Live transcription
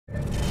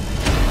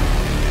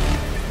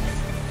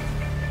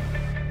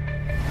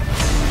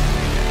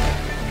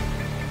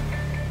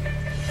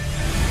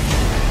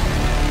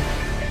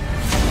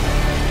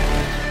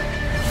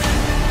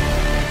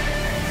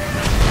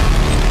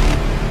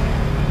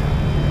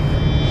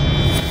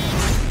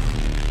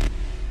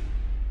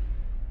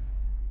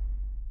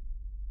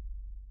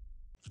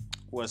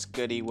What's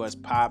goody, what's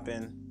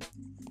poppin'?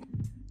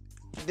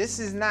 This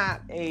is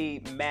not a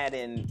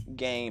Madden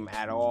game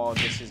at all.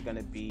 This is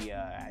gonna be,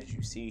 as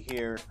you see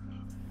here,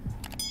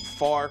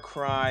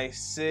 Farcry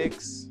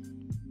 6.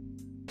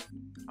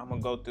 I'm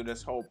gonna go through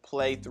this whole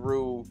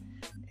playthrough,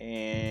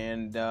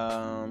 and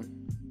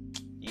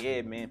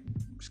yeah, man,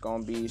 it's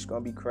gonna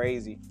be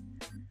crazy.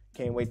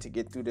 Can't wait to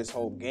get through this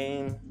whole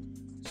game.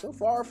 So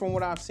far, from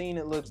what I've seen,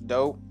 it looks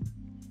dope.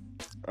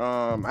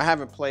 I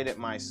haven't played it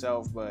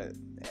myself, but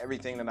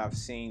everything that I've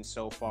seen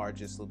so far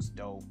just looks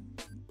dope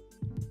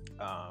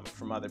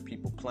from other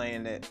people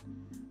playing it.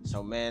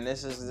 So man,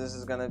 this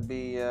is gonna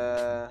be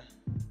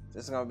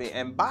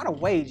And by the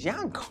way,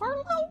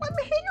 Giancarlo in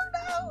here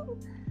though.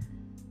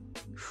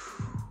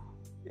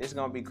 It's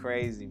gonna be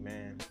crazy,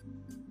 man.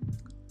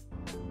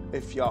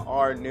 If y'all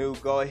are new,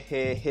 go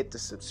ahead, hit the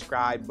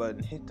subscribe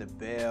button, hit the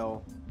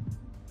bell,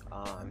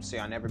 so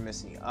y'all never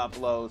miss any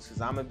uploads. Cause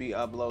I'm gonna be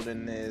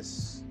uploading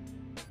this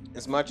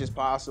as much as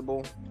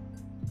possible.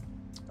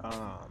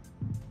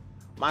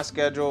 My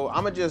schedule,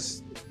 I'm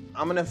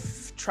gonna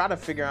try to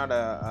figure out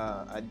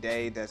a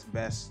day that's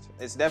best.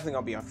 It's definitely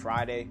gonna be a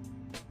Friday.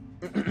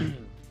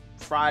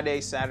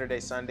 Friday, Saturday,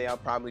 Sunday, I'll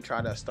probably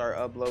try to start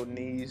uploading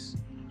these.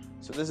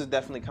 So this is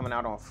definitely coming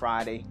out on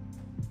Friday.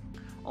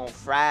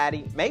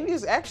 Maybe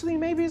it's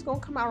gonna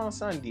come out on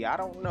Sunday. I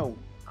don't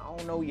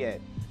know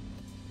yet.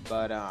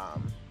 But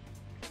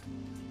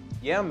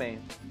yeah,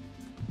 man,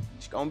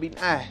 it's gonna be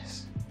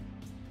nice.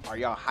 Are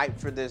y'all hyped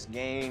for this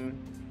game?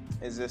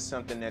 Is this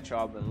something that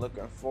y'all been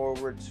looking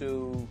forward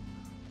to?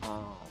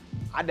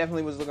 I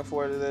definitely was looking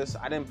forward to this.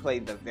 I didn't play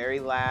the very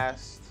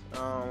last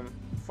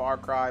Far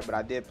Cry, but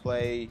I did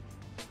play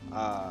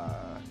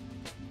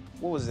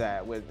what was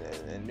that, with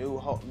New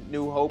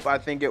Hope, I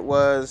think it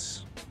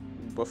was,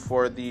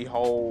 before the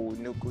whole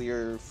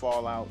nuclear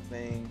fallout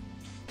thing.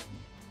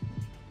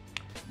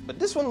 But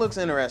this one looks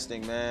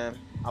interesting, man.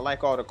 I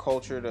like all the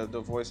culture. The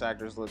voice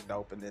actors look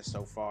dope in this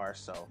so far.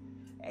 So,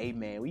 hey,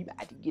 man, we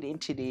about to get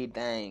into the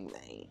thing,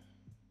 man.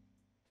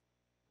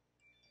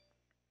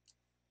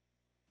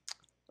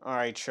 All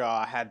right,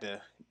 y'all. I had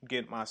to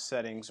get my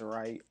settings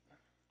right.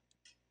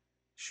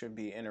 Should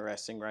be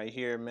interesting right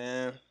here,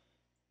 man.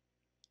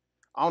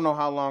 I don't know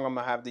how long I'm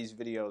gonna have these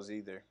videos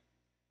either.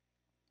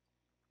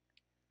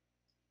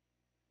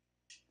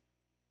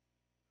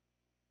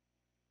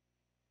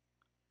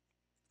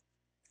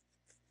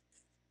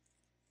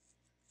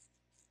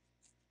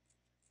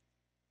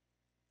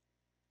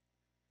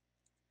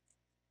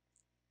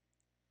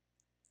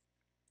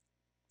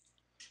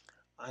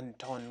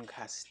 Anton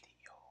Castillo.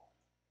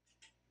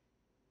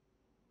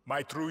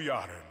 My true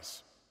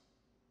Yarans,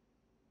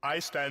 I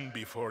stand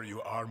before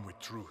you armed with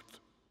truth.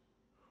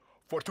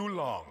 For too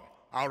long,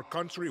 our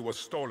country was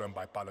stolen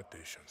by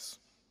politicians.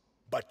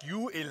 But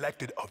you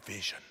elected a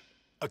vision,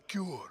 a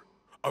cure,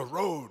 a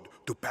road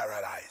to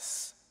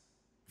paradise.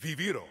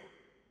 Viviro,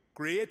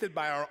 created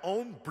by our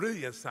own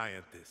brilliant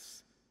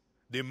scientists.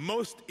 The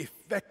most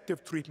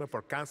effective treatment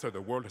for cancer the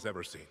world has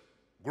ever seen.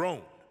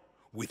 Grown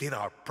within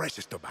our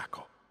precious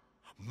tobacco.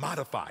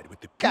 Modified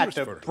with the got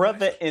purest the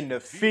brother in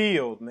the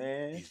field,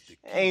 man.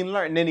 Ain't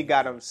learned, then he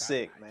got him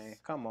sick, man.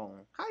 Come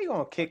on, how you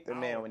gonna kick the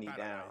man when he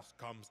down?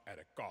 Comes at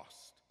a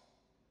cost.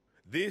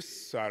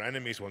 This our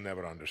enemies will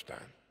never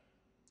understand.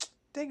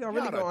 They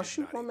really gonna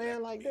shoot my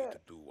man like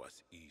that? To do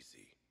what's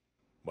easy,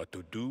 but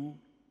to do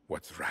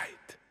what's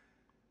right.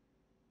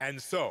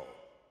 And so,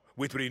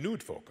 with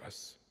renewed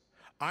focus,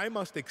 I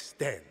must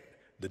extend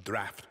the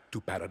draft to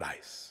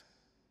paradise.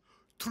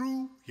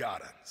 True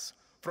Yarans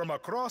from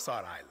across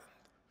our island,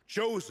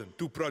 chosen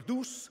to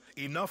produce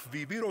enough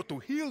Viviro to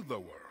heal the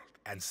world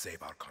and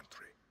save our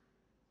country.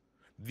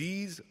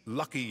 These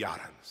lucky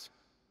Yarans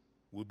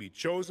will be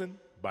chosen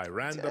by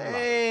random lottery.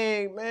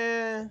 Hey,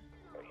 man.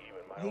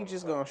 He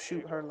just gonna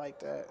shoot her like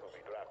that.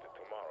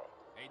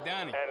 Hey,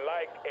 Danny. And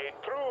like a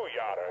true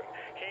Yaran,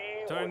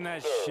 he turn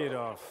that shit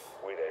off.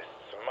 With a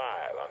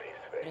smile on his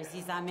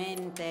face.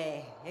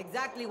 Precisamente.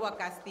 Exactly what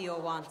Castillo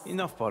wants.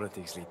 Enough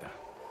politics, Lita.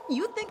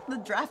 You think the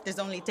draft is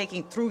only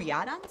taking through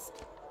Yarans?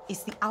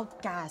 It's the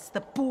outcasts,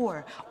 the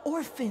poor,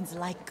 orphans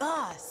like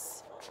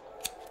us.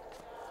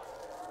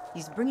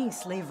 He's bringing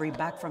slavery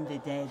back from the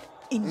dead.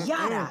 In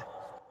Yara.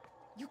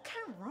 You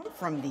can't run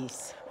from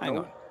this. Hang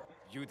on.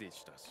 You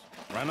ditched us.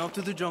 Ran out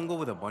to the jungle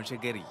with a bunch of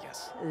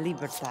guerrillas.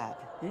 Libertad.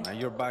 Now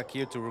you're back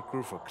here to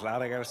recruit for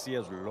Clara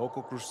Garcia's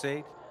local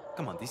crusade?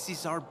 Come on, this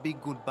is our big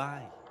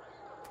goodbye.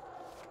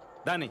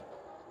 Danny,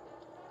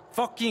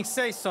 fucking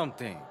say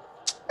something.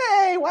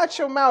 Hey, watch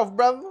your mouth,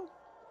 brother.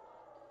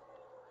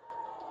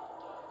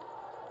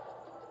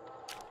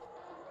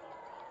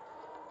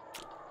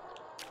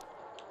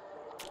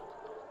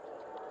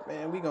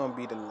 Man, we gonna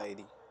be the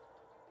lady.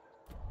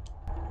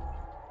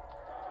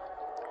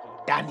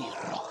 Danny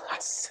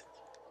Rojas.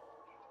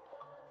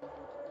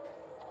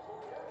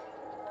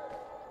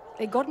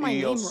 They got my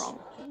name wrong.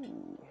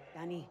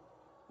 Danny,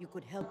 you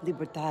could help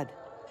Libertad.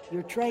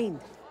 You're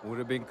trained. Would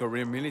have been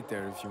career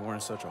military if you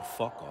weren't such a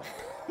fuck-up.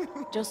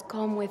 Just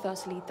come with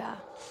us, Lita.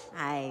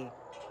 Aye,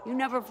 you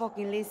never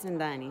fucking listen,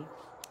 Danny.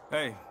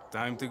 Hey,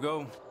 time to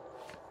go.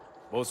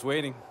 Boss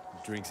waiting.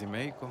 Drinks in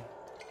Mexico.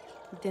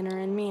 Dinner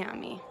in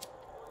Miami.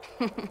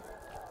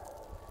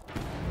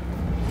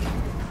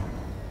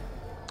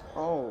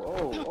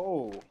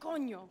 Oh.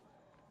 Coño.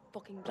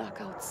 Fucking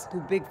blackouts.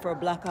 Too big for a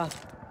blackout.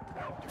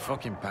 You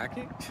fucking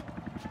package?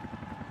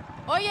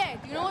 Oye,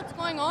 do you know what's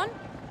going on?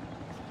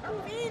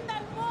 Draftees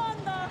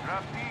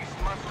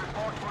must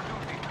report for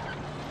duty.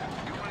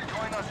 You will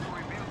join us to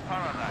rebuild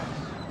paradise.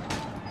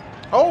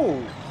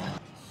 Oh!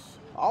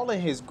 All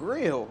in his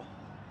grill.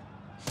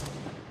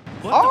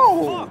 What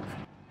Oh!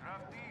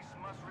 Draftees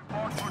must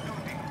report for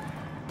duty.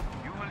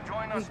 You will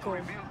join us to Go.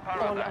 rebuild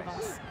All of paradise.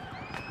 us.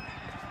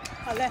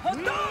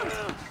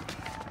 Alejo,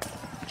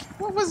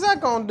 What was that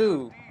gonna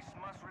do?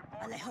 Draftees must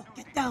report Alejo,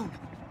 get down.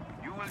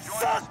 You will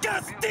join us to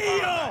rebuild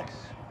paradise.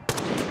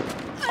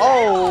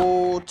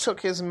 Oh, took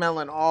his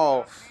melon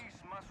off.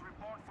 Draftees must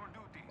report for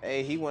duty.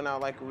 Hey, he went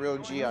out like a real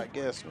G, I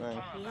guess,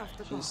 man. We have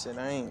to He go. said,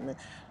 I ain't, man.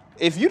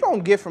 If you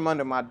don't get from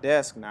under my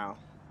desk now,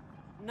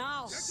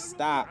 Now.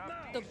 stop.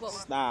 The boat.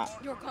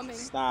 Stop. You're coming.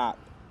 Stop.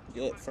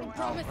 Get from out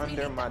Promise me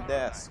under that. my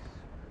desk.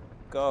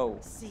 Go.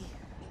 See.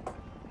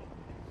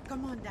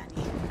 Come on,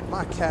 Danny.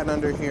 My cat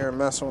under here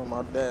messing with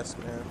my desk,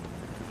 man.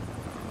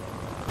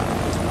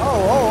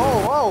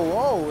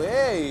 Oh,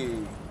 hey.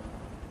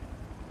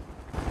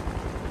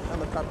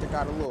 Helicopter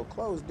got a little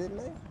close, didn't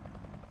they?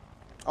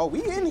 Oh,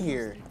 we in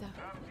here.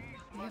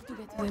 We have to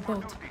get to the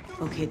boat.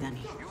 Okay, Danny.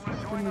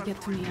 When we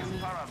get to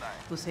Miami.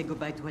 We'll say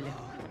goodbye to Alejo.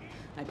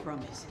 I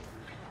promise.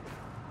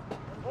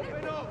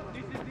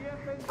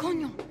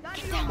 Coño,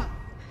 get down.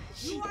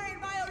 You are in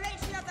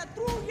violation of the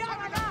true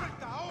Yamana.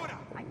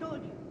 I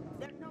told you.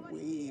 There's no one.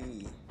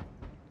 Wee.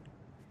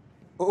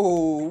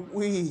 Oh,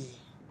 wee.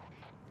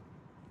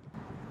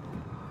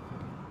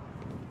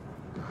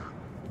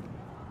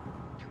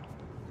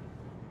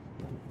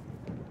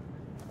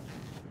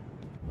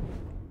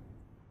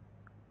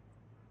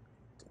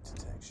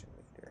 Detection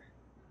meter.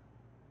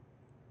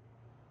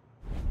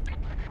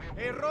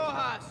 Hey,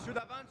 Rojas should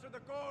have answered the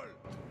call.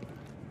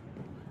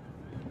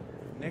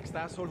 Next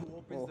asshole who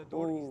opens the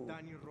door is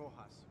Danny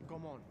Rojas.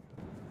 Come on.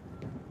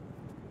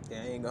 You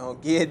ain't gonna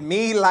get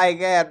me like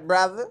that,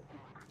 brother.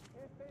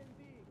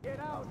 Get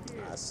out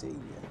here. I see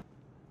you.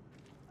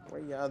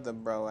 Where your other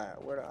bro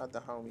at? Where the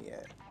other homie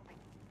at?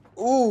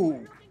 Ooh.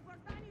 You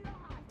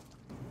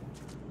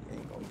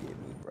ain't gonna get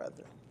me,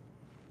 brother.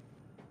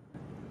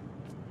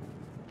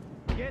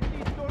 Get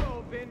this door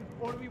open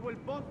or we will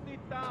bust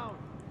it down.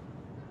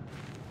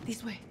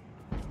 This way.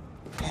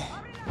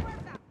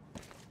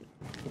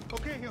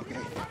 Okay.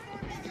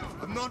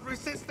 I'm not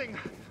resisting.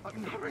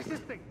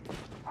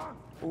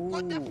 Ooh.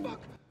 What the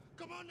fuck?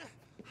 Come on.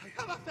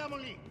 I have a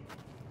family.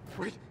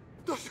 Wait.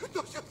 Don't shoot.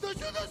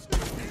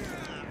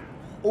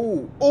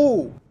 Ooh.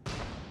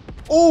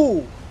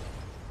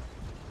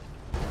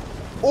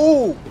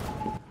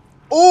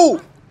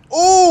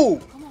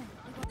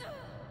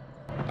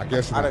 I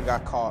guess I done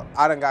got caught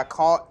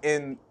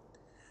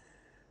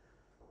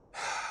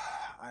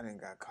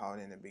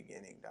in the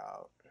beginning,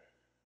 dog.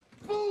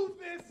 Move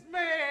this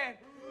man.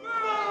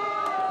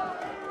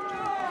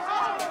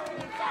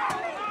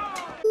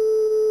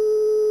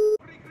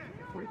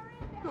 Wait.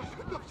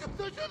 Don't shoot.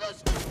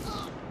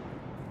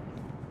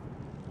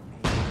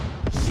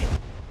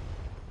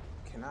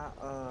 Can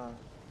I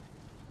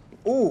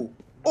Ooh.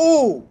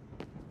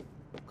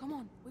 Come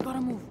on, we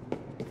gotta move.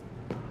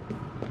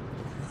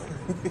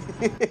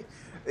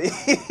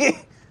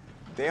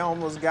 They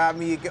almost got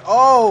me again.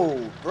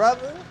 Oh,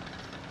 brother.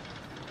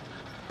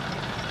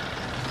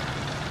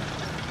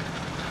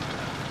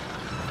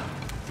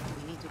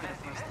 We need to get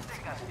across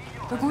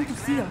that. They're going to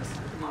see us.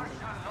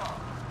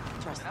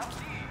 Trust me.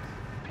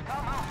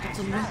 It's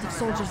a lot of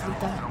soldiers with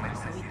that.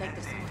 So we take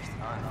the sewers.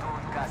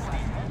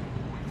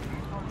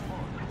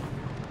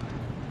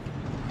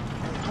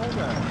 Hold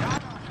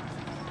on.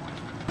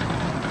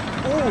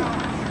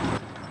 Ooh.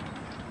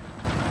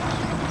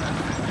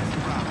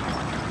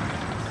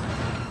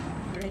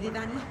 You ready,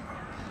 Danny?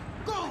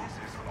 Go!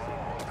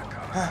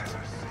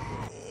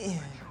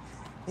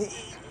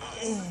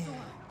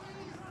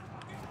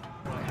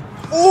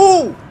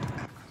 Ooh!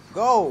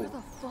 Go! Where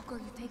the fuck are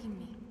you taking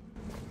me?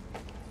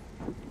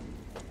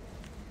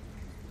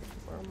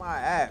 Where am I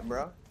at,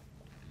 bro?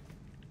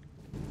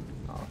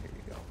 Oh, here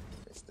you go.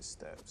 It's the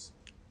steps.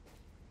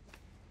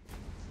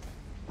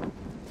 I'll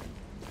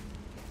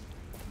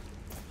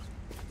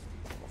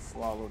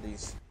follow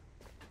these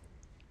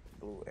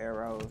blue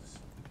arrows.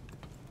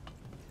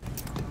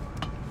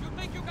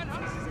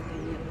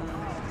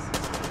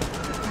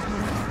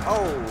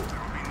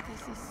 Oh!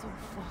 This is so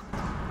fucked.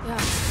 Yeah,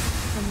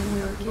 from when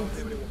we were kids.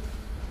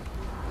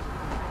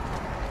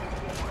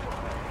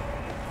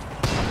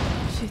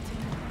 Shit.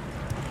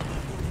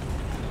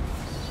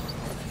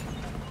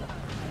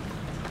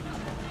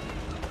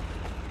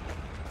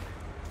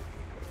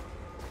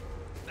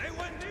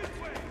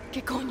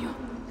 ¿Qué coño?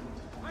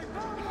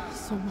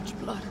 So much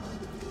blood.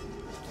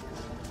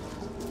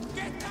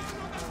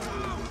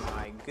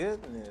 My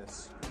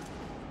goodness.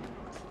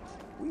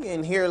 We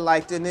in here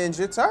like the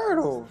Ninja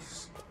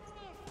Turtles.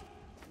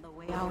 The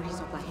hours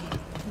up ahead.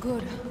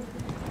 Good.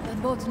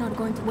 That boat's not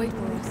going to wait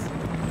for us.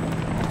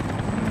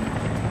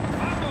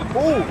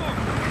 Ooh!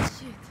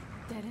 Shit.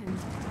 Dead end.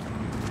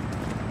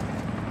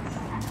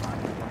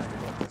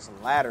 It's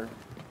a ladder.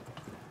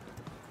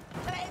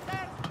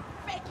 Traitors!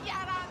 Fake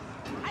Yarans!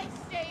 I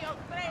say you,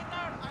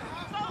 traitors!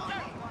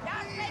 Soldiers!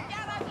 There's fake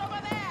Yarans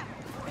over there!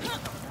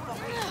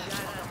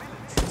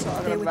 What you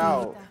talking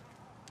about?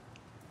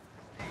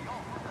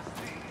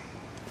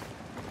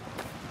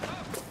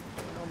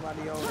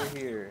 Nobody over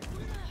here.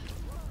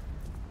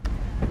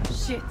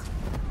 Shit.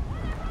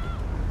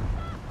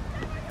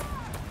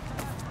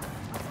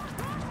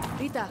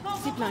 Rita,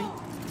 zipline.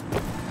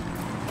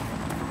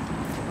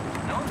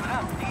 No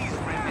draftees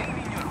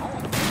remain in your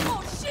home.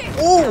 Oh, shit!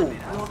 Ooh!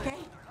 You okay?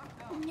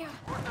 Yeah.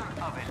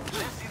 Of el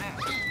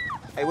presidente.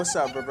 Hey, what's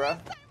up, bro?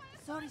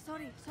 Sorry.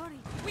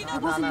 We No,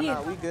 wasn't here.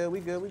 We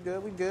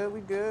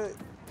good.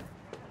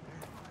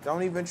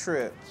 Don't even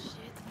trip. Shit,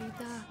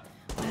 Rita.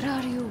 Where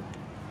are you?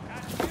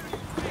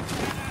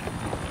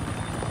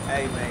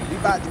 Hey, man, we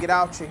about to get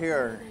out of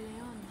here. De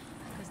Leon.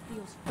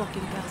 Castillo's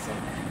fucking castle.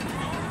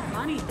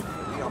 Ronnie,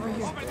 We over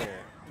here. almost there.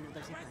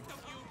 Another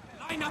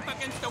zipline. Line up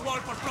against the wall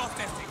for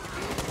processing.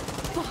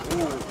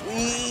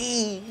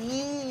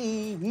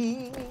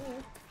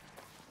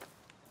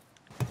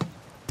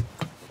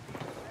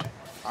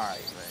 Alright,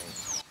 man.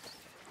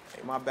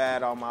 Hey, my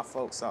bad, all my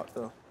folks out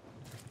there.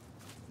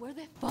 Where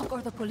the fuck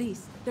are the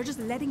police? They're just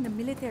letting the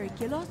military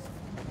kill us?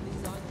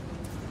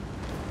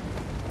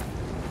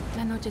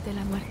 La noche de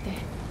la muerte.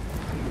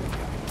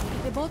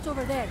 The boat's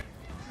over there.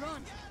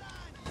 Run.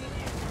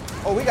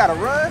 Oh, we gotta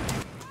run?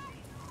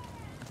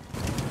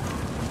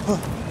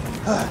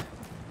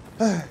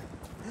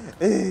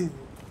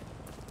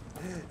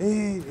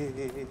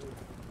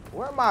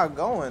 Where am I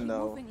going,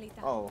 though? Moving,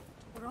 Lita. Oh,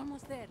 We're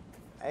almost there.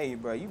 hey,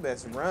 bro, you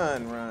best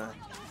run.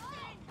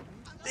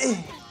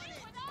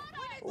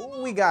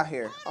 What we got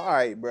here? All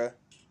right, bro.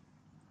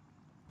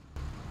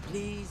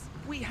 Please,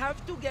 we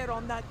have to get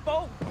on that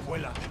boat.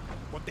 Abuela,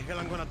 what the hell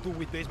I'm gonna do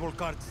with baseball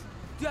cards?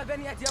 Do you have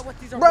any idea what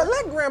these are? Bro, worth?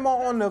 let grandma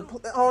on the.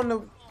 Oh,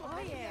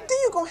 yeah. Then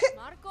you gonna hit.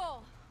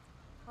 Marco.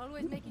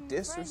 Always making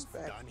new friends.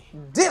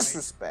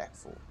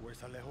 Disrespectful. Where's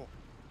Alejo?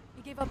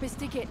 He gave up his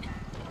ticket.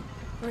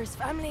 For his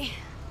family.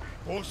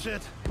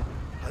 Bullshit.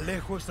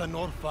 Alejo is an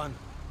orphan.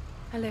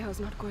 Alejo's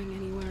not going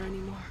anywhere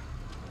anymore.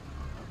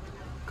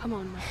 Come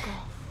on, Marco.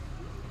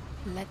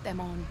 Let them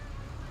on.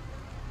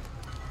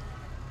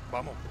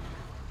 Vamos.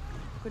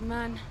 Good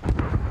man.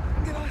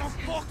 Get on the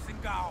boxing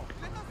gown.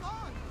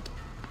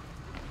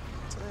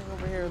 Staying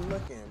over here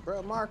looking,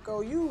 bro.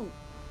 Marco, you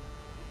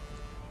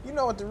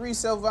know what the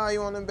resale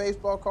value on them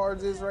baseball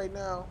cards is right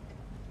now?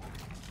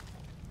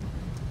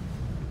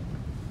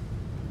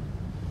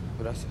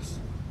 Gracias.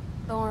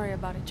 Don't worry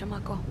about it,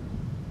 chamaco.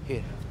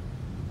 Here.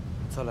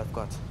 That's all I've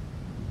got.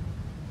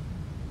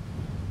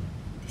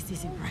 This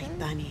isn't right,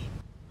 Danny.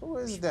 Who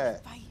is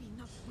that? Fighting,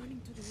 not running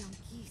to the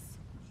Yankees.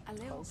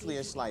 Alejo Hopefully gave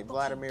it's you like fucking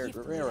Vladimir gift,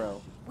 Guerrero,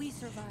 Leo. We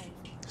survived.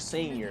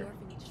 Senior,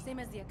 Same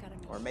as the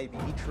academy. or maybe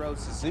Ichiro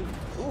Suzuki.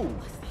 Ooh.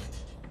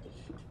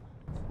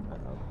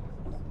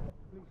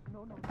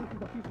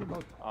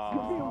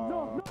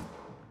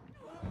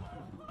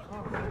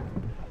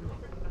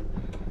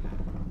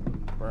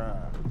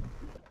 Bruh.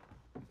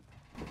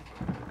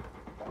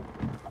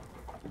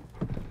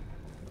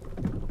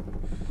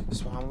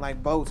 That's why I don't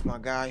like boats, my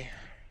guy.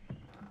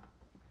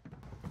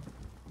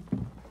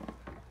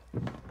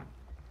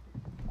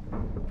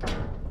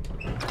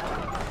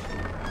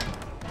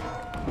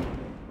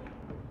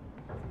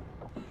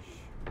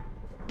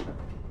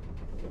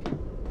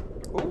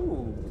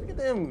 Ooh, look at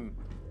them.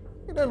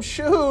 Look at them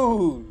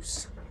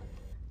shoes.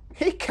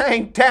 He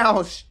came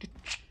down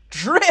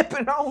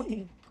dripping on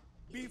him.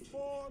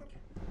 Before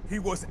he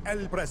was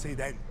El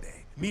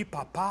Presidente, mi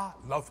papa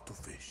loved to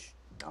fish.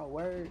 Oh,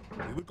 word.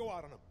 We would go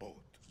out on a boat,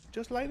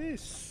 just like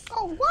this.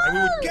 Oh, And we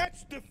would word.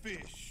 catch the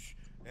fish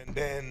and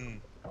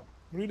then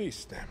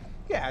release them.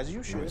 Yeah, as you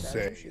You should. would As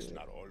say you it's should.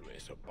 not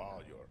always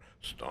about your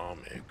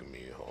stomach,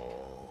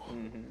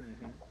 mijo.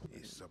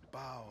 It's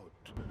about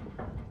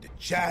the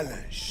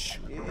challenge.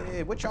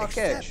 Yeah, what y'all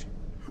Except catch?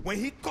 when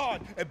he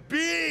caught a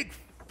big,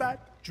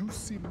 fat,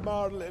 juicy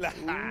marlin,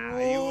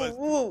 he was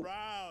Ooh.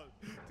 proud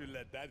to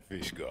let that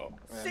fish go.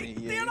 I mean,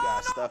 yeah, you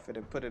gotta stuff it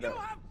and put it up.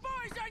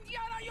 Poison,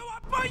 Yara, you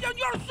have poison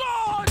your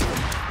soul!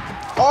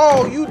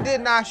 Oh, you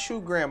did not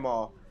shoot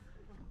Grandma.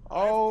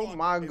 Oh Caught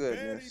my a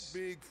goodness.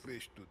 very big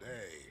fish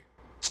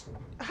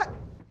today.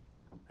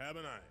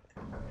 Haven't I?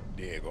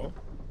 Diego.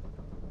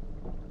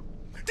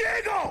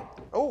 Diego!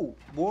 Oh,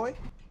 boy.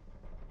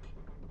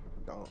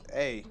 Don't.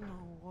 Hey.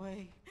 No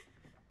way.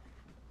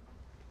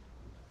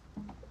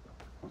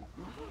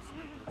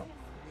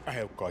 I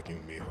have caught you,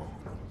 mijo.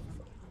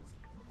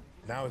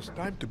 Now it's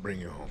time to bring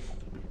you home.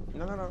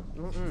 No.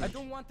 I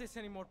don't want this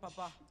anymore,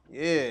 Papa.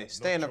 Yeah,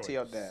 stand up to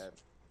your choice. dad.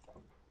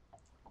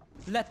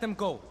 Let them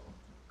go.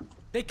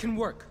 They can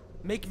work.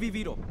 Make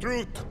Viviro.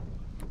 Truth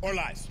or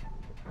lies?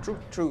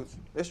 Truth.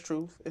 It's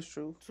truth. It's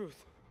truth.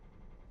 Truth.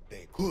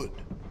 They could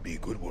be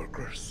good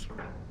workers.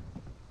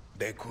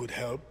 They could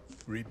help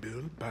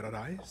rebuild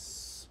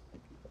paradise.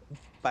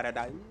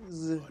 Paradise.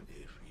 But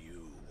if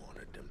you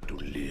wanted them to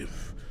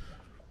live,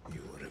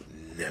 you would have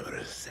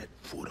never set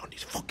foot on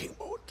this fucking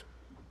boat.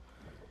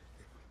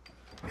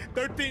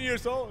 13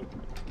 years old.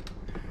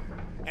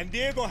 And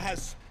Diego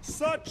has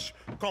such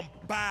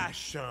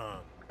compassion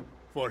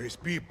for his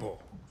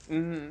people.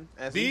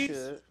 As he These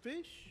should.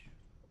 fish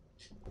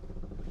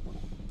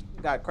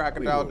Got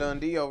Crocodile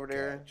Dundee over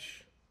there.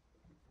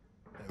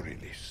 and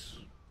release.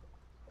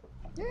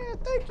 Yeah,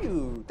 thank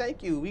you.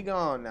 Thank you. We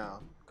gone now.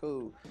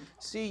 Cool.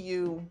 See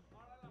you.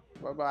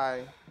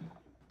 Bye-bye.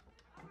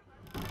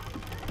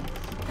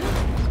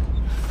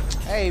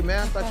 Hey,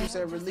 man, I thought you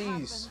said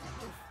release.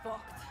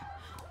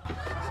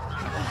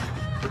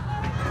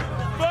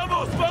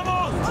 Vamos,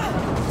 vamos!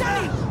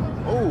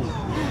 Oh.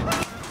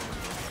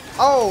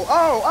 Oh,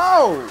 oh,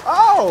 oh,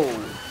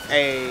 oh.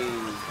 Hey.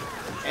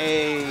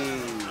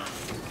 Hey.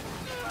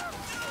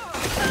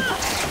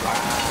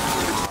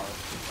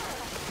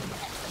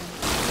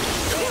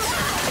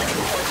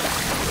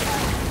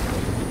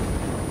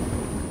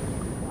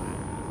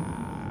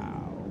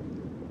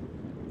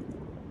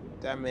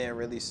 That man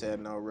really said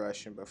no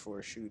rushing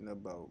before shooting a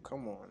boat.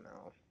 Come on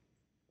now.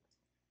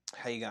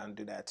 How you gonna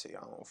do that to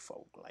your own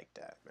folk like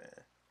that, man?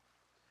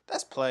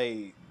 That's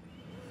played.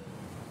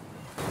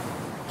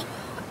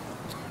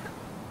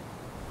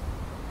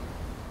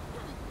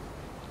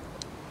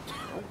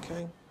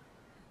 Okay.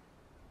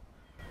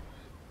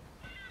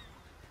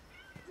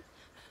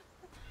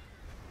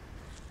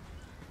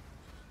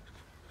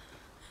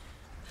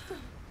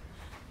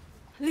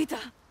 Lita!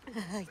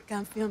 I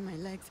can't feel my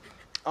legs.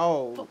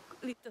 Oh. Fuck,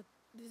 Lita.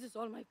 This is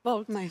all my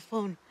fault. My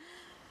phone.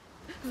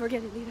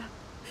 Forget it, Lita.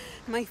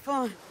 My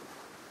phone.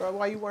 Bro,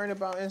 why you worrying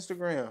about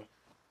Instagram?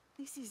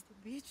 This is the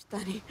beach,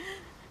 Danny.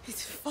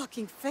 It's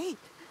fucking fate.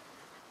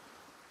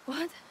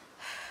 What?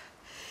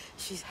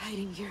 She's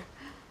hiding here.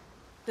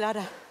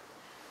 Clara,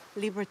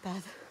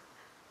 Libertad,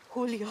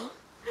 Julio.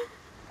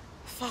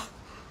 Fuck,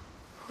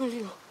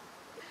 Julio.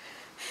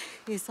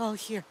 It's all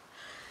here.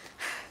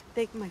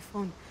 Take my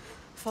phone.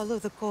 Follow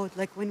the code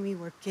like when we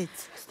were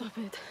kids. Stop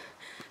it.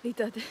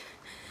 Lita,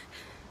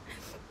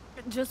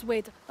 just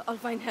wait. I'll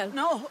find help.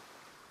 No!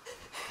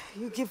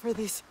 You give her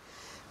this.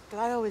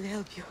 Clara will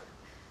help you.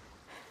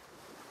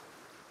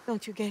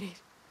 Don't you get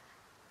it?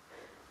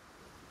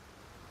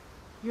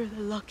 You're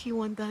the lucky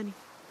one, Danny.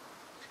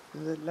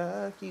 The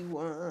lucky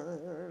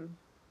one.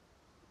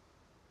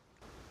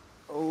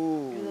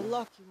 Oh. You're the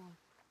lucky one.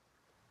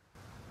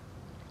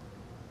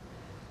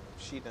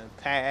 She done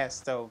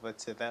passed over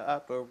to the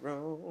upper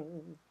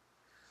room.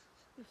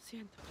 Lo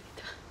siento,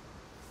 Lita.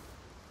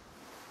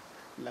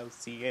 Lo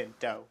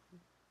siento.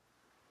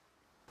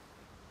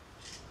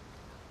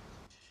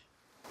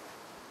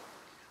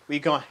 We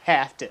gonna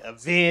have to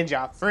avenge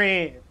our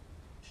friend.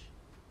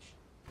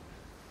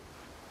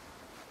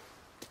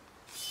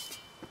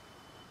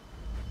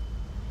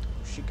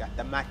 She got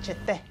the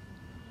machete.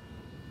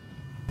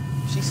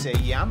 She said,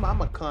 yeah,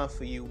 I'ma come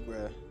for you,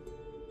 bruh.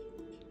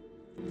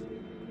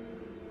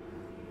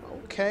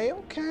 Okay,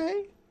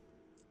 okay.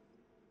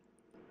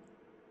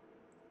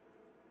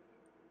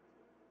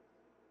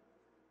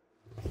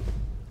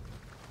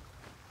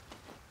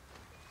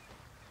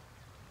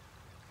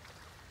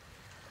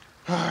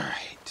 All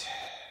right.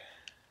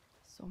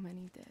 So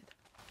many dead.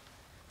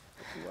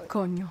 What?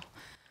 Coño.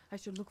 I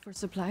should look for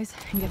supplies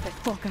and get the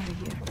fuck out of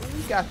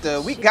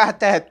here. We got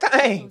that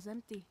thing. It's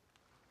empty.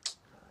 I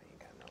ain't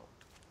got no.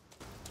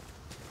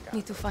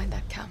 Need to find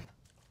that camp.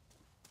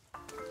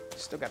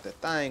 Still got the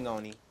thing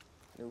on him.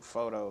 New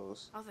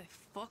photos. How the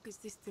fuck is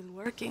this still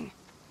working?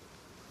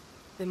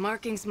 The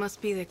markings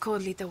must be the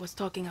code Lita was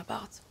talking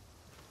about.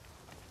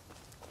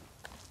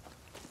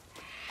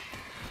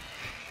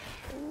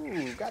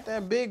 Ooh, got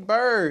that big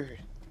bird.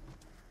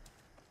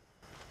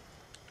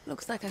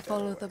 Looks like I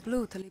followed the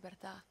blue to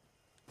Libertad.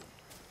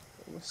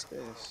 What's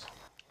this?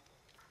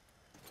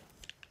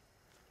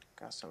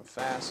 Got some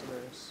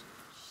fasteners.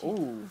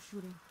 Ooh.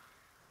 Shooting.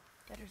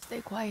 Better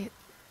stay quiet.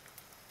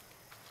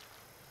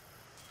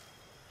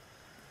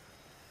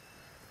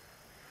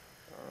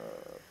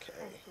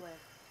 Okay.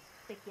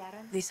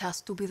 This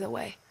has to be the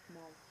way.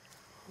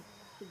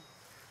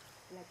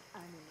 Like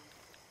animals.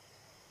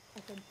 I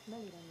can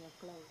smell it on your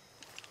clothes.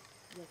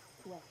 Your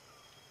sweat.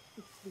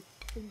 It's the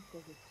stink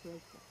of the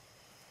treasure.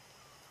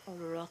 All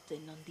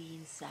rotten on the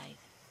inside.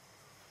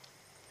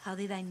 How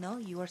did I know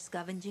you were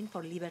scavenging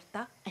for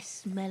Libertad? I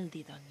smelled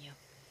it on you.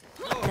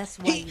 That's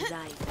why you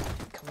died.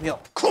 Come here.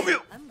 Come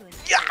here. I'm going to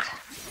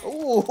Yeah.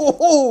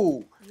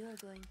 Ooh. You're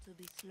going to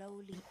be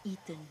slowly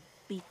eaten,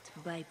 bit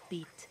by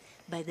bit,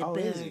 by the Oh,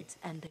 is he? birds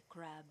and the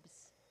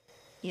crabs.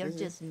 You're Is he?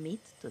 just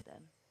meat to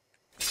them.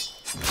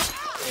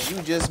 And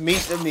you just meet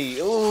to me.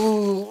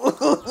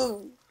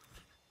 Ooh.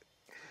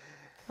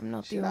 I'm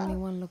not Should the I? only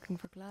one looking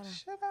for Clara.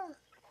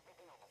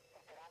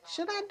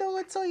 Should I do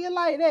it to you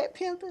like that,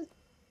 pimpin'?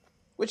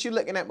 What you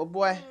looking at, my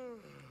boy?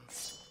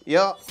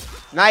 Yup.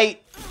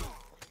 Night.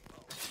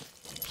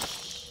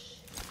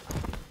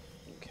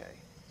 Okay.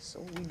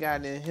 So we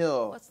got in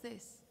here. What's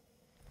this?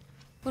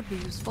 Would be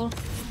useful.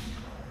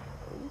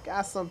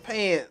 got some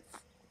pants.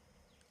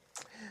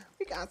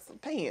 We got some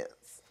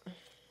pants.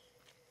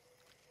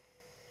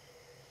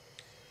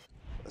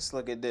 Let's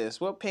look at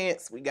this. What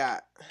pants we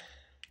got?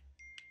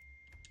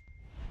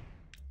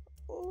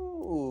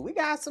 Ooh, we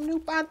got some new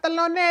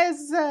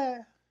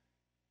pantalones.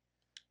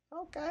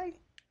 Okay.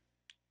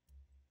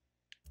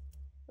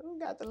 We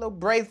got the little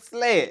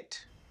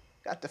bracelet.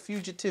 Got the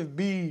fugitive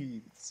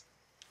beads.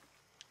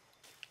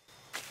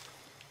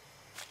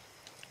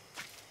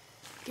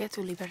 Get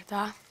to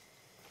Libertad,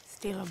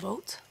 steal a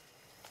boat,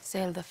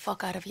 sail the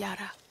fuck out of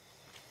Yara.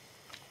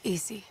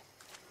 Easy.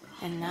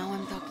 And now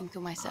I'm talking to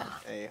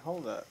myself. Hey,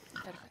 hold up.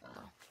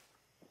 Perfecto.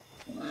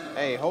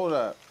 Hey, hold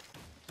up.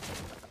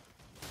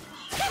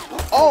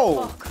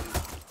 Oh! Fuck.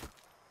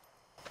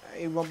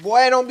 Hey, my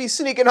boy, don't be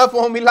sneaking up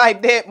on me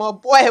like that, my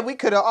boy. We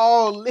could have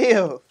all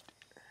lived.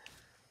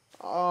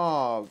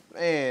 Oh,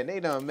 man. They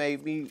done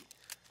made me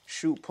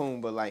shoot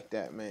Pumbaa like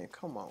that, man.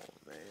 Come on,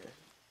 man.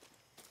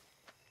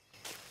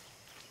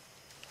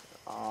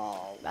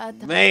 Oh,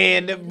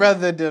 man. The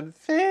brother done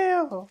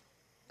fell.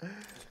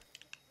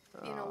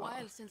 Been a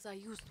while since I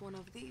used one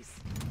of these.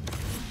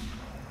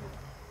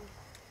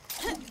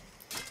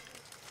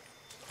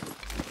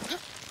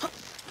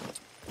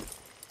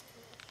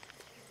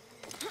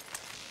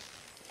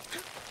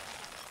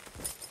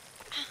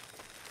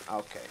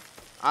 Okay.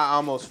 I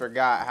almost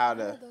forgot how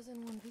to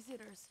Doesn't want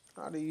visitors.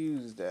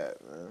 use that,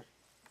 man.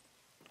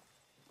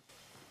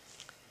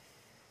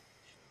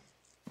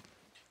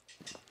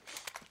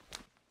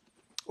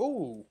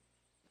 Ooh.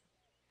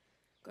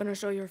 Gonna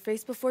show your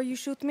face before you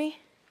shoot me?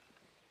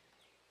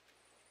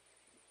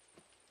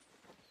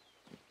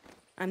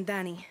 I'm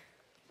Danny,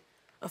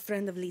 a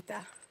friend of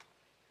Lita.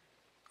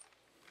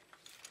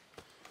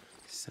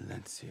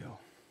 Silencio.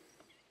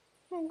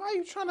 Well, why are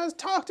you trying to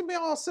talk to me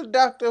all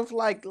seductive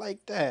like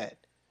that?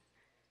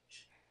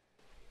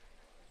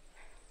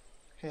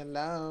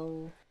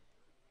 Hello.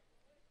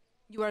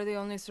 You are the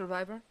only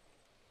survivor?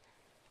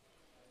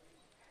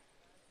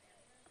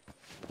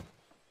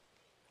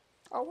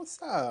 Oh,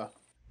 what's up?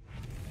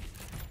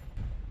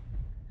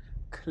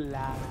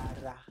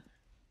 Clara.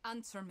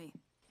 Answer me.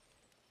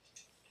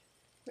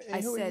 Hey,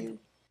 I who said,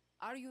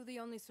 are you the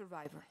only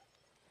survivor?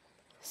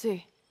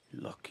 See,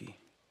 Lucky.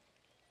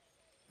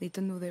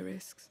 Lita knew the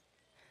risks.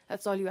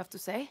 that's all you have to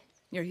say?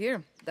 You're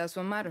here. That's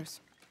what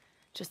matters.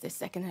 Just a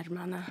second,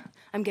 hermana.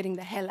 I'm getting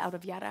the hell out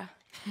of Yara.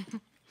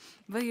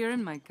 But you're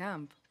in my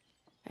camp.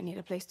 I need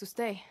a place to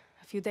stay.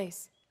 A few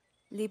days.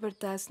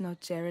 Libertad's no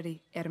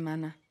charity,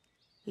 hermana.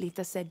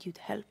 Lita said you'd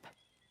help.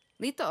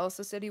 Lita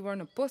also said you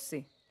weren't a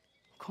pussy.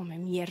 Come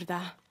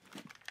mierda.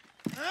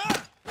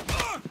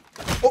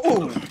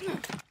 Oh!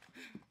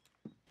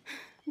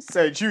 He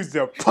said you's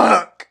a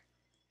punk.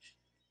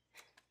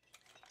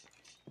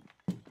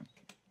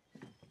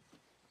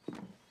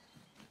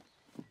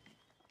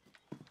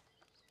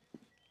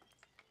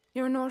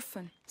 You're an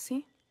orphan,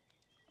 see?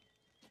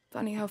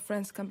 Funny how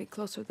friends can be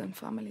closer than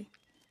family.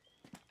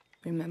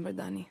 Remember,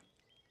 Danny,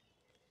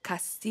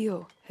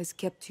 Castillo has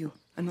kept you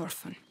an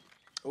orphan.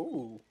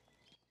 Ooh.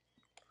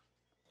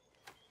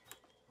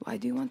 Why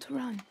do you want to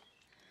run?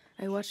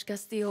 I watched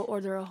Castillo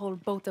order a whole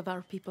boat of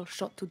our people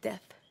shot to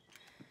death.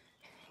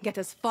 Get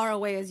as far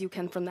away as you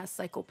can from that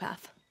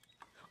psychopath.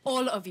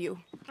 All of you.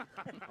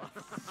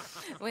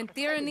 When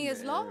tyranny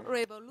is law,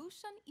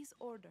 revolution is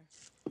order.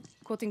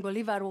 Quoting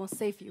Bolivar won't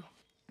save you.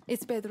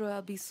 It's Pedro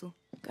Albizu.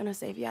 Gonna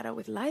save Yara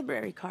with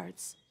library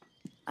cards.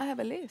 I have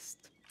a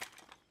list.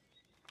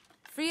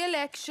 Free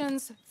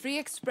elections, free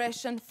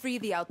expression, free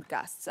the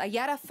outcasts. A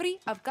Yara free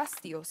of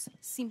Castillos.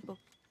 Simple.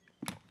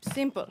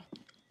 Simple.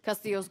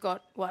 Castillo's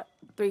got, what,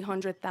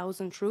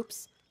 300,000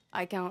 troops?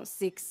 I count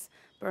 6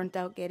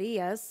 burnt-out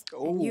guerrillas.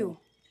 And you,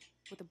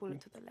 with a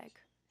bullet to the leg.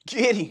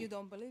 Giddy. You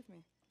don't believe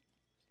me?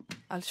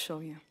 I'll show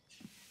you.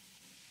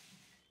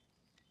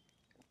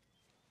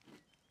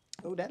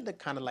 Oh, that looked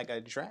kind of like a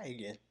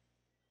dragon.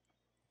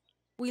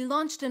 We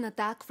launched an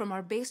attack from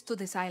our base to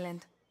this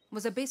island. It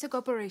was a basic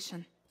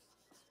operation.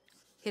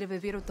 Hit a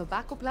Viviro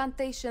tobacco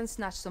plantation,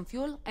 snatch some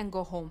fuel, and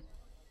go home.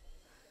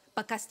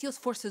 But Castillo's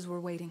forces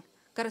were waiting.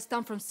 Got us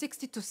down from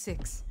 60 to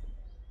 6.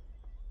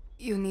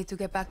 You need to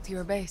get back to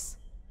your base.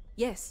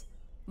 Yes,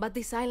 but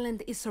this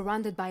island is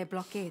surrounded by a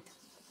blockade.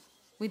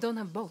 We don't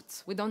have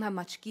boats, we don't have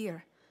much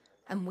gear.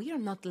 And we are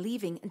not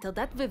leaving until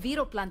that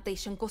Viviro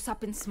plantation goes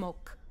up in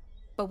smoke.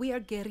 But we are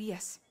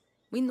guerrillas.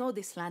 We know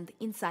this land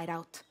inside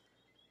out.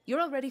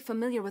 You're already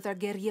familiar with our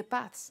guerrilla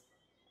paths.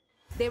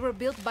 They were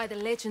built by the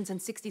legends in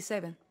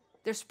 67.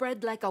 They're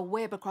spread like a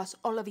web across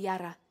all of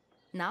Yara.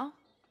 Now,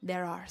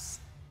 they're ours.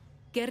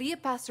 Guerrilla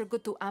paths are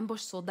good to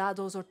ambush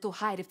soldados or to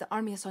hide if the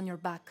army is on your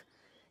back.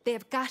 They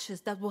have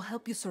caches that will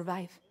help you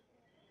survive.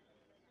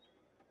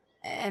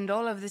 And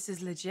all of this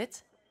is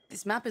legit?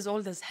 This map is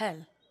old as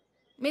hell.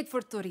 Made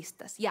for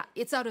turistas. Yeah,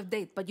 it's out of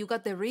date, but you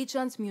got the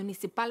regions,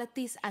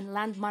 municipalities, and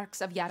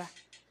landmarks of Yara.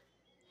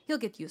 You'll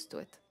get used to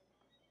it.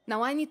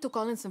 Now I need to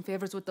call in some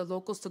favors with the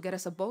locals to get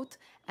us a boat,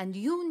 and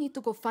you need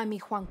to go find me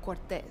Juan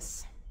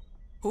Cortez.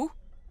 Who?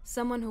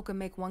 Someone who can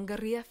make one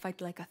guerrilla fight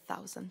like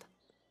 1,000.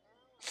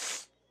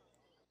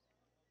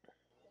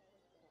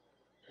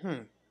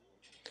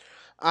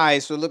 All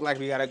right, so it look like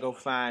we gotta go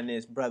find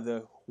this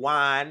brother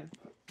Juan.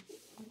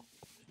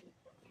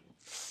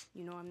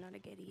 You know I'm not a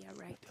guerrilla,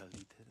 right?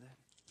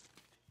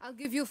 I'll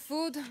give you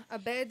food, a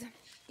bed,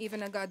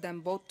 even a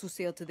goddamn boat to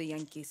sail to the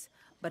Yankees.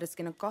 But it's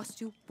gonna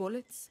cost you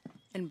bullets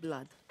and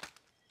blood.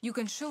 You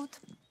can shoot,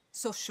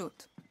 so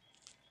shoot.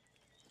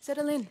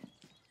 Settle in,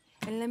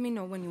 and let me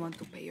know when you want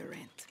to pay your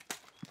rent.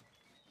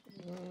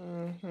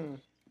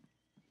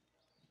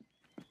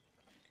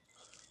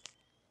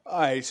 All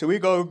right, so we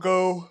gonna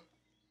go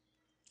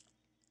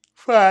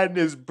find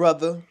this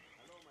brother.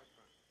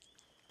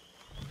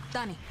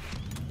 Danny.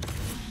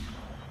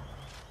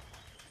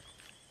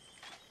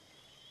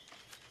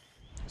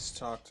 Let's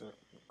talk to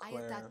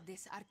Claire. I attacked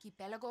this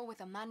archipelago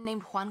with a man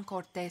named Juan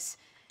Cortez.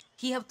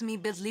 He helped me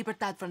build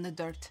Libertad from the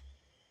dirt.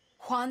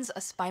 Juan's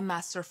a spy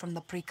master from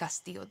the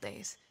pre-Castillo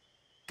days.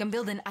 Can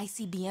build an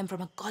ICBM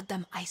from a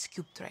goddamn ice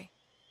cube tray.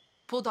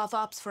 Pulled off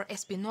ops for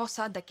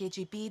Espinosa, the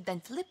KGB, then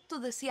flipped to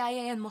the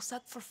CIA and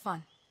Mossad for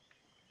fun.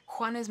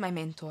 Juan is my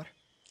mentor.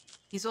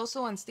 He's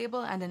also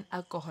unstable and an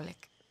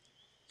alcoholic.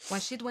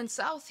 When shit went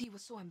south, he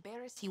was so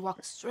embarrassed he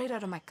walked straight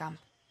out of my camp.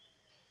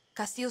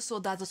 Castillo's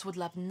soldados would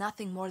love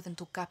nothing more than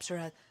to capture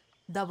a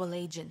double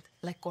agent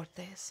like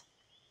Cortez.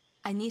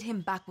 I need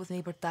him back with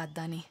Libertad,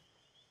 Danny.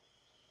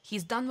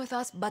 He's done with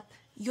us, but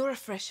you're a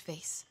fresh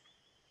face.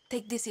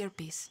 Take this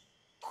earpiece.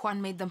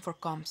 Juan made them for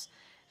comms,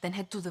 then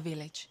head to the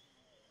village.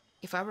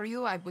 If I were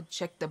you, I would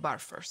check the bar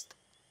first.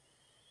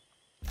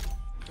 All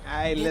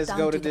right, let's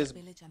go to this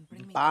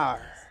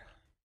bar.